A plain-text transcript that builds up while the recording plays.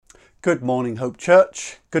Good morning, Hope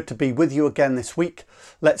Church. Good to be with you again this week.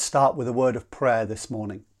 Let's start with a word of prayer this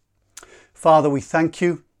morning. Father, we thank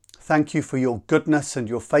you. Thank you for your goodness and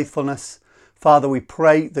your faithfulness. Father, we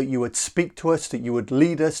pray that you would speak to us, that you would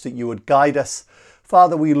lead us, that you would guide us.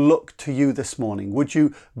 Father, we look to you this morning. Would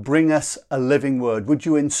you bring us a living word? Would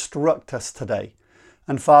you instruct us today?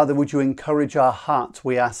 And Father, would you encourage our hearts,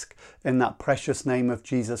 we ask, in that precious name of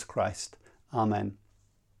Jesus Christ. Amen.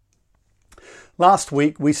 Last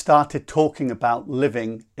week, we started talking about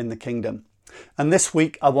living in the kingdom. And this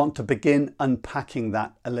week, I want to begin unpacking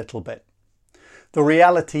that a little bit. The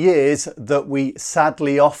reality is that we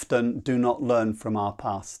sadly often do not learn from our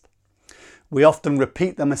past. We often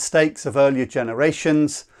repeat the mistakes of earlier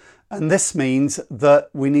generations, and this means that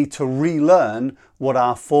we need to relearn what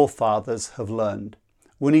our forefathers have learned.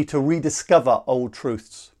 We need to rediscover old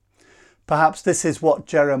truths. Perhaps this is what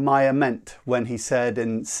Jeremiah meant when he said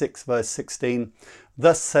in 6 verse 16,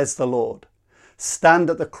 "Thus says the Lord, stand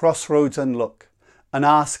at the crossroads and look, and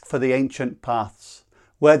ask for the ancient paths,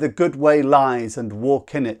 where the good way lies, and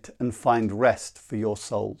walk in it and find rest for your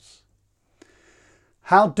souls."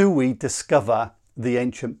 How do we discover the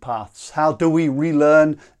ancient paths? How do we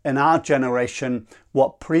relearn in our generation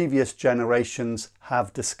what previous generations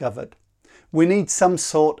have discovered? We need some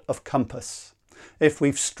sort of compass. If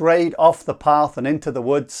we've strayed off the path and into the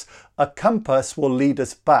woods, a compass will lead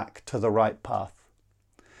us back to the right path.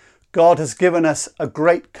 God has given us a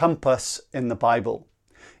great compass in the Bible.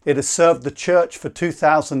 It has served the church for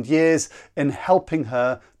 2,000 years in helping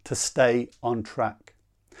her to stay on track.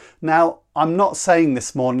 Now, I'm not saying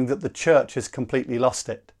this morning that the church has completely lost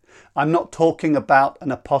it. I'm not talking about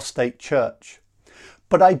an apostate church.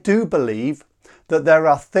 But I do believe that there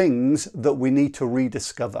are things that we need to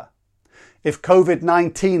rediscover. If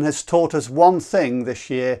COVID-19 has taught us one thing this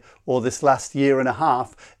year or this last year and a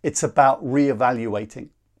half, it's about reevaluating.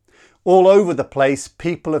 All over the place,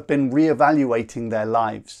 people have been reevaluating their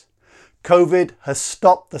lives. COVID has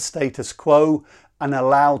stopped the status quo and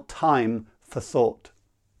allowed time for thought.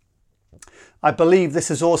 I believe this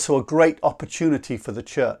is also a great opportunity for the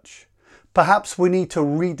church. Perhaps we need to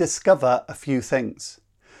rediscover a few things.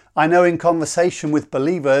 I know in conversation with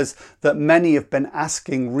believers that many have been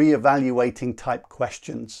asking re-evaluating type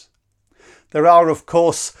questions. There are, of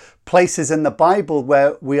course, places in the Bible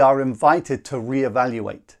where we are invited to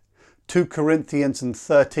re-evaluate. 2 Corinthians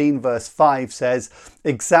 13 verse 5 says,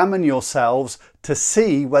 "Examine yourselves to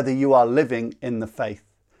see whether you are living in the faith.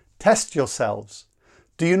 Test yourselves.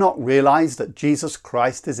 Do you not realize that Jesus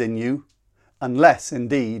Christ is in you? Unless,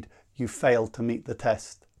 indeed, you fail to meet the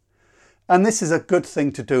test." And this is a good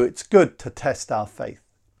thing to do. It's good to test our faith.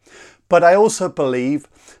 But I also believe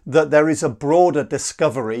that there is a broader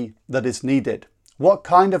discovery that is needed. What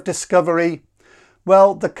kind of discovery?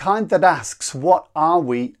 Well, the kind that asks, what are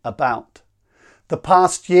we about? The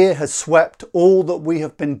past year has swept all that we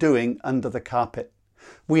have been doing under the carpet.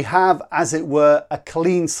 We have, as it were, a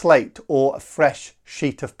clean slate or a fresh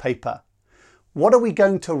sheet of paper. What are we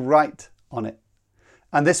going to write on it?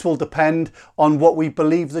 And this will depend on what we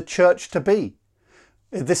believe the church to be.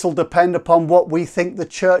 This will depend upon what we think the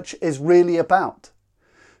church is really about.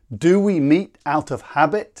 Do we meet out of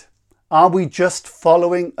habit? Are we just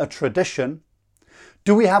following a tradition?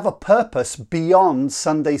 Do we have a purpose beyond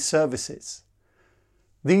Sunday services?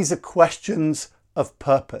 These are questions of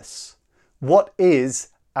purpose. What is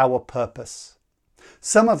our purpose?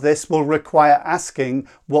 Some of this will require asking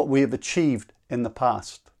what we have achieved in the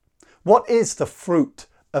past. What is the fruit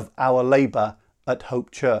of our labour at Hope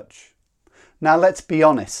Church? Now, let's be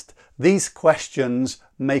honest, these questions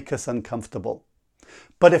make us uncomfortable.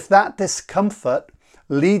 But if that discomfort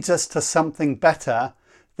leads us to something better,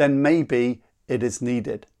 then maybe it is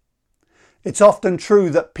needed. It's often true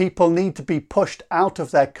that people need to be pushed out of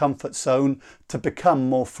their comfort zone to become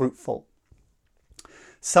more fruitful.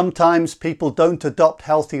 Sometimes people don't adopt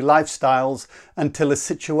healthy lifestyles until a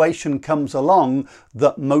situation comes along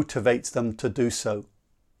that motivates them to do so.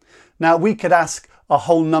 Now, we could ask a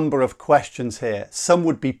whole number of questions here. Some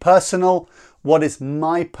would be personal. What is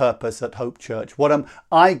my purpose at Hope Church? What am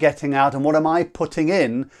I getting out and what am I putting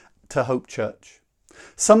in to Hope Church?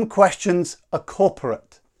 Some questions are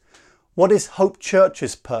corporate. What is Hope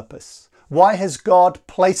Church's purpose? Why has God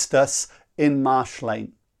placed us in Marsh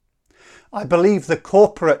Lane? I believe the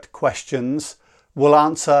corporate questions will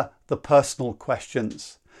answer the personal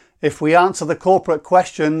questions. If we answer the corporate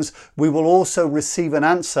questions, we will also receive an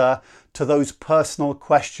answer to those personal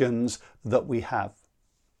questions that we have.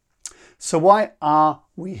 So why are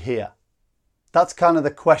we here? That's kind of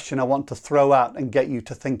the question I want to throw out and get you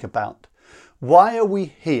to think about. Why are we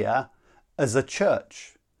here as a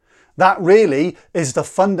church? That really is the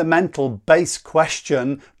fundamental base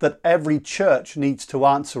question that every church needs to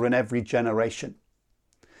answer in every generation.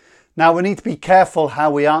 Now, we need to be careful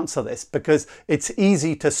how we answer this because it's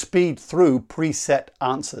easy to speed through preset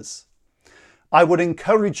answers. I would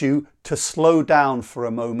encourage you to slow down for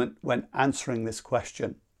a moment when answering this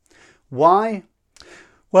question. Why?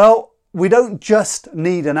 Well, we don't just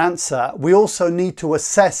need an answer, we also need to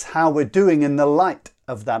assess how we're doing in the light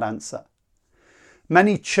of that answer.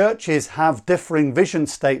 Many churches have differing vision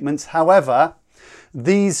statements, however,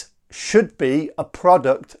 these should be a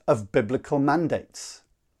product of biblical mandates.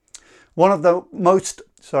 One of the most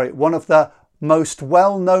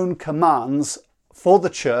well-known commands for the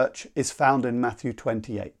church is found in Matthew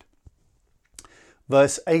 28,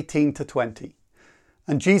 verse 18 to 20.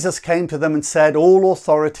 And Jesus came to them and said, "All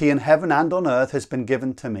authority in heaven and on earth has been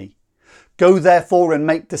given to me. Go therefore and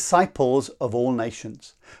make disciples of all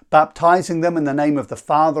nations, baptizing them in the name of the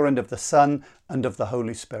Father and of the Son and of the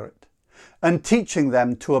Holy Spirit, and teaching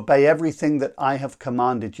them to obey everything that I have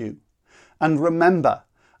commanded you. And remember,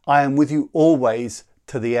 I am with you always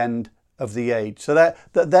to the end of the age." So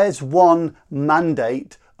there's one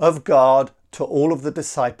mandate of God to all of the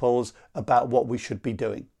disciples about what we should be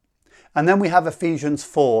doing. And then we have Ephesians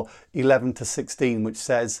 4, 11 to 16, which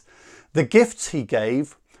says, "The gifts he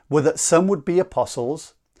gave were that some would be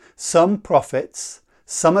apostles, some prophets,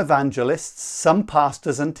 some evangelists, some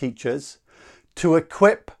pastors and teachers, to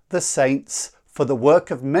equip the saints for the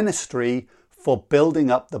work of ministry for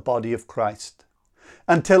building up the body of Christ,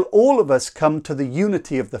 until all of us come to the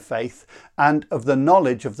unity of the faith and of the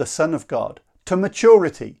knowledge of the Son of God, to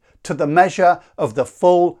maturity, to the measure of the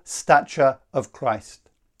full stature of Christ.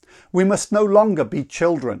 We must no longer be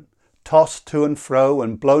children, tossed to and fro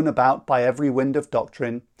and blown about by every wind of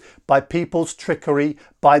doctrine, by people's trickery,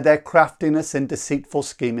 by their craftiness in deceitful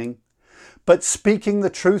scheming. But speaking the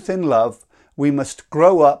truth in love, we must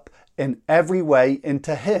grow up in every way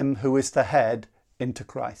into Him who is the head, into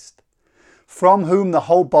Christ, from whom the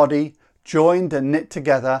whole body, joined and knit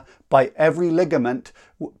together by every ligament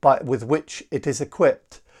with which it is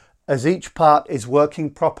equipped, as each part is working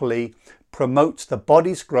properly, promotes the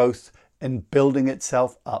body's growth in building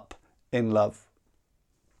itself up in love."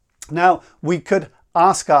 Now, we could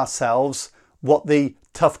ask ourselves what the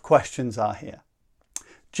tough questions are here.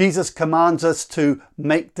 Jesus commands us to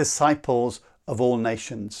make disciples of all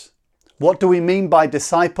nations. What do we mean by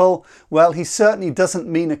disciple? Well, he certainly doesn't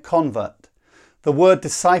mean a convert. The word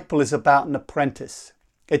disciple is about an apprentice.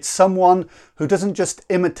 It's someone who doesn't just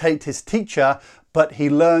imitate his teacher, but he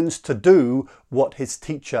learns to do what his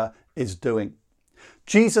teacher is doing.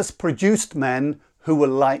 Jesus produced men who were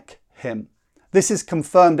like him. This is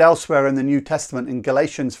confirmed elsewhere in the New Testament. In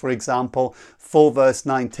Galatians, for example, 4 verse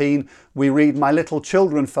 19, we read, "My little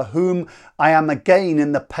children, for whom I am again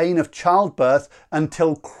in the pain of childbirth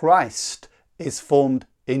until Christ is formed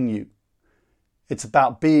in you." It's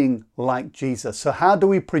about being like Jesus. So how do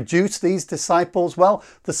we produce these disciples? Well,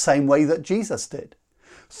 the same way that Jesus did,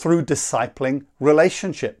 through discipling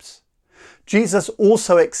relationships. Jesus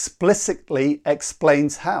also explicitly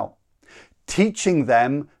explains how, teaching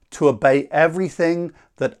them to obey everything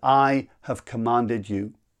that I have commanded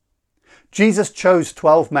you. Jesus chose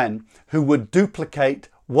 12 men who would duplicate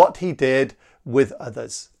what he did with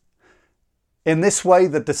others. In this way,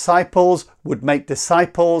 the disciples would make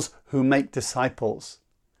disciples who make disciples.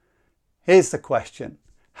 Here's the question: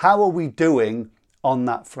 how are we doing on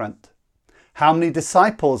that front? How many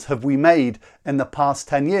disciples have we made in the past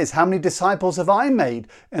 10 years? How many disciples have I made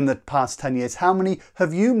in the past 10 years? How many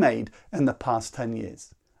have you made in the past 10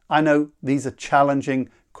 years? I know these are challenging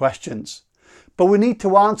questions, but we need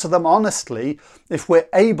to answer them honestly if we're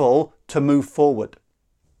able to move forward.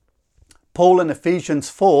 Paul in Ephesians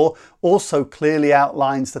 4 also clearly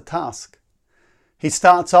outlines the task. He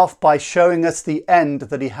starts off by showing us the end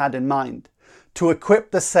that he had in mind: to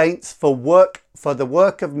equip the saints for the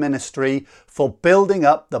work of ministry, for building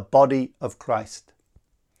up the body of Christ.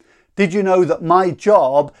 Did you know that my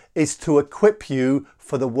job is to equip you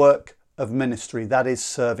for the work of ministry, that is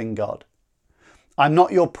serving God? I'm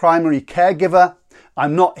not your primary caregiver.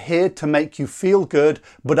 I'm not here to make you feel good,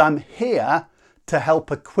 but I'm here to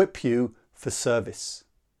help equip you for service.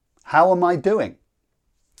 How am I doing?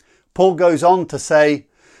 Paul goes on to say,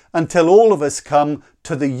 "Until all of us come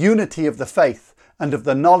to the unity of the faith and of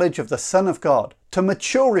the knowledge of the Son of God, to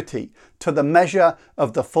maturity, to the measure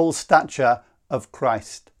of the full stature of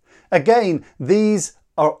Christ." Again, these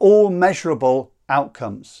are all measurable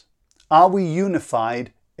outcomes. Are we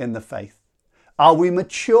unified in the faith? Are we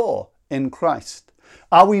mature in Christ?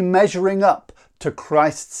 Are we measuring up to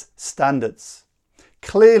Christ's standards?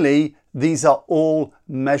 Clearly, these are all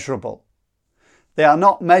measurable. They are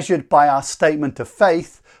not measured by our statement of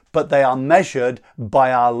faith, but they are measured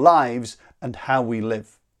by our lives and how we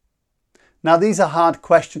live. Now, these are hard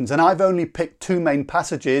questions, and I've only picked two main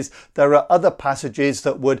passages. There are other passages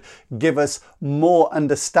that would give us more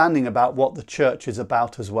understanding about what the church is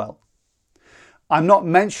about as well. I'm not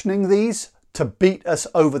mentioning these to beat us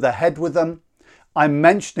over the head with them. I'm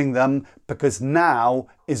mentioning them because now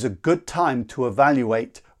is a good time to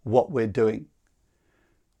evaluate what we're doing.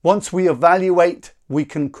 Once we evaluate, we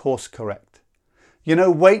can course correct. You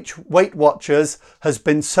know, Weight Watchers has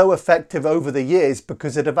been so effective over the years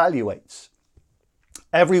because it evaluates.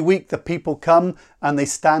 Every week the people come and they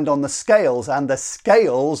stand on the scales, and the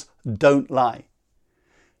scales don't lie.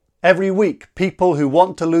 Every week people who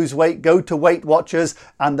want to lose weight go to Weight Watchers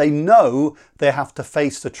and they know they have to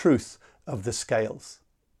face the truth of the scales.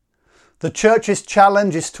 The church's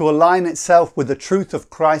challenge is to align itself with the truth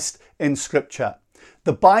of Christ in Scripture.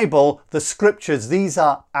 The Bible, the Scriptures, these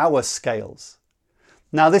are our scales.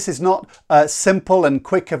 Now, this is not a simple and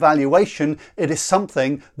quick evaluation. It is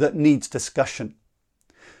something that needs discussion.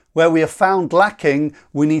 Where we are found lacking,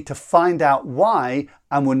 we need to find out why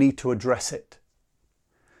and we need to address it.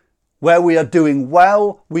 Where we are doing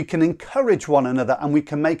well, we can encourage one another and we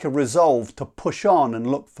can make a resolve to push on and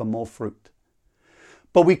look for more fruit.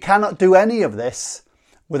 But we cannot do any of this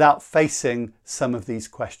without facing some of these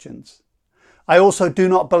questions. I also do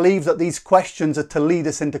not believe that these questions are to lead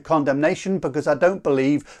us into condemnation, because I don't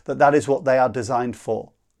believe that that is what they are designed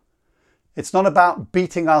for. It's not about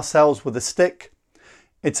beating ourselves with a stick.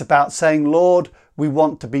 It's about saying, Lord, we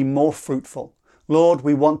want to be more fruitful. Lord,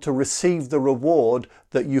 we want to receive the reward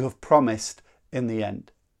that you have promised in the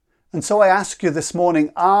end. And so I ask you this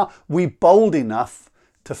morning, are we bold enough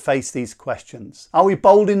to face these questions? Are we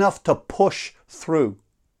bold enough to push through?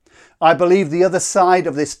 I believe the other side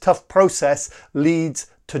of this tough process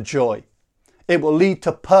leads to joy. It will lead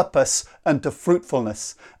to purpose and to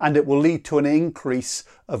fruitfulness, and it will lead to an increase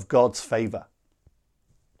of God's favour.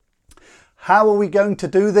 How are we going to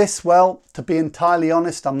do this? Well, to be entirely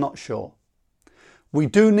honest, I'm not sure. We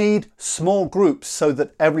do need small groups so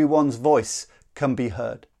that everyone's voice can be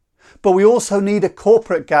heard. But we also need a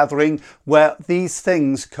corporate gathering where these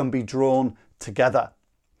things can be drawn together.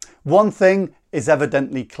 One thing is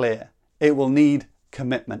evidently clear. It will need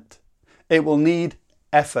commitment. It will need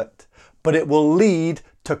effort, but it will lead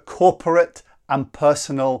to corporate and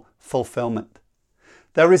personal fulfillment.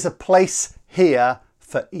 There is a place here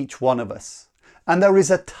for each one of us, and there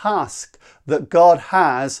is a task that God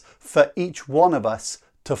has for each one of us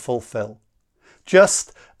to fulfill.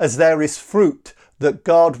 Just as there is fruit that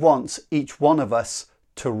God wants each one of us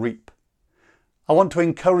to reap. I want to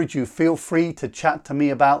encourage you, feel free to chat to me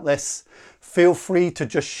about this. Feel free to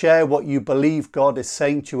just share what you believe God is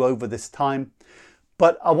saying to you over this time.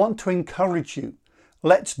 But I want to encourage you,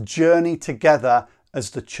 let's journey together as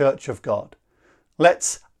the Church of God.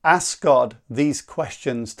 Let's ask God these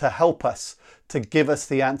questions to help us, to give us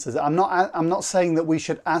the answers. I'm not saying that we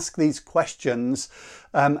should ask these questions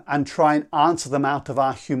and try and answer them out of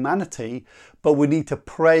our humanity, but we need to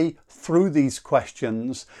pray through these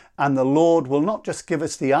questions, and the Lord will not just give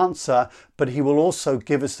us the answer, but he will also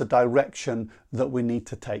give us the direction that we need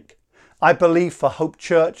to take. I believe for Hope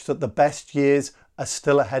Church that the best years are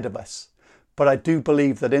still ahead of us, but I do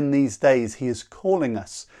believe that in these days he is calling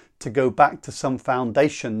us to go back to some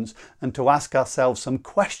foundations and to ask ourselves some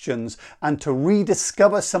questions and to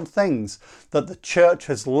rediscover some things that the church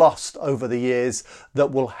has lost over the years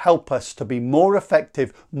that will help us to be more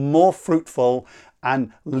effective, more fruitful,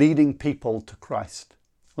 and leading people to Christ.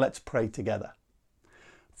 Let's pray together.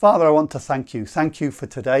 Father, I want to thank you. Thank you for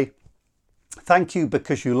today. Thank you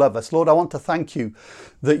because you love us. Lord, I want to thank you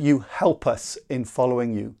that you help us in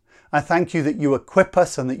following you. I thank you that you equip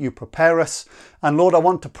us and that you prepare us. And Lord, I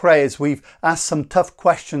want to pray as we've asked some tough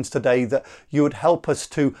questions today that you would help us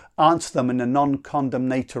to answer them in a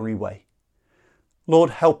non-condemnatory way.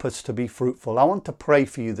 Lord, help us to be fruitful. I want to pray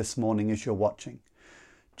for you this morning as you're watching.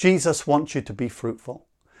 Jesus wants you to be fruitful.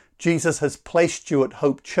 Jesus has placed you at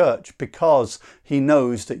Hope Church because he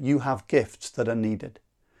knows that you have gifts that are needed.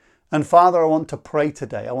 And Father, I want to pray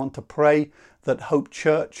today. I want to pray that Hope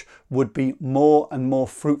Church would be more and more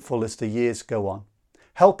fruitful as the years go on.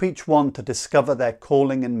 Help each one to discover their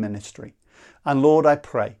calling in ministry. And Lord, I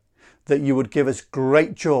pray that you would give us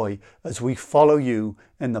great joy as we follow you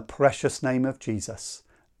in the precious name of Jesus.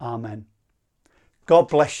 Amen. God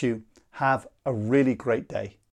bless you. Have a really great day.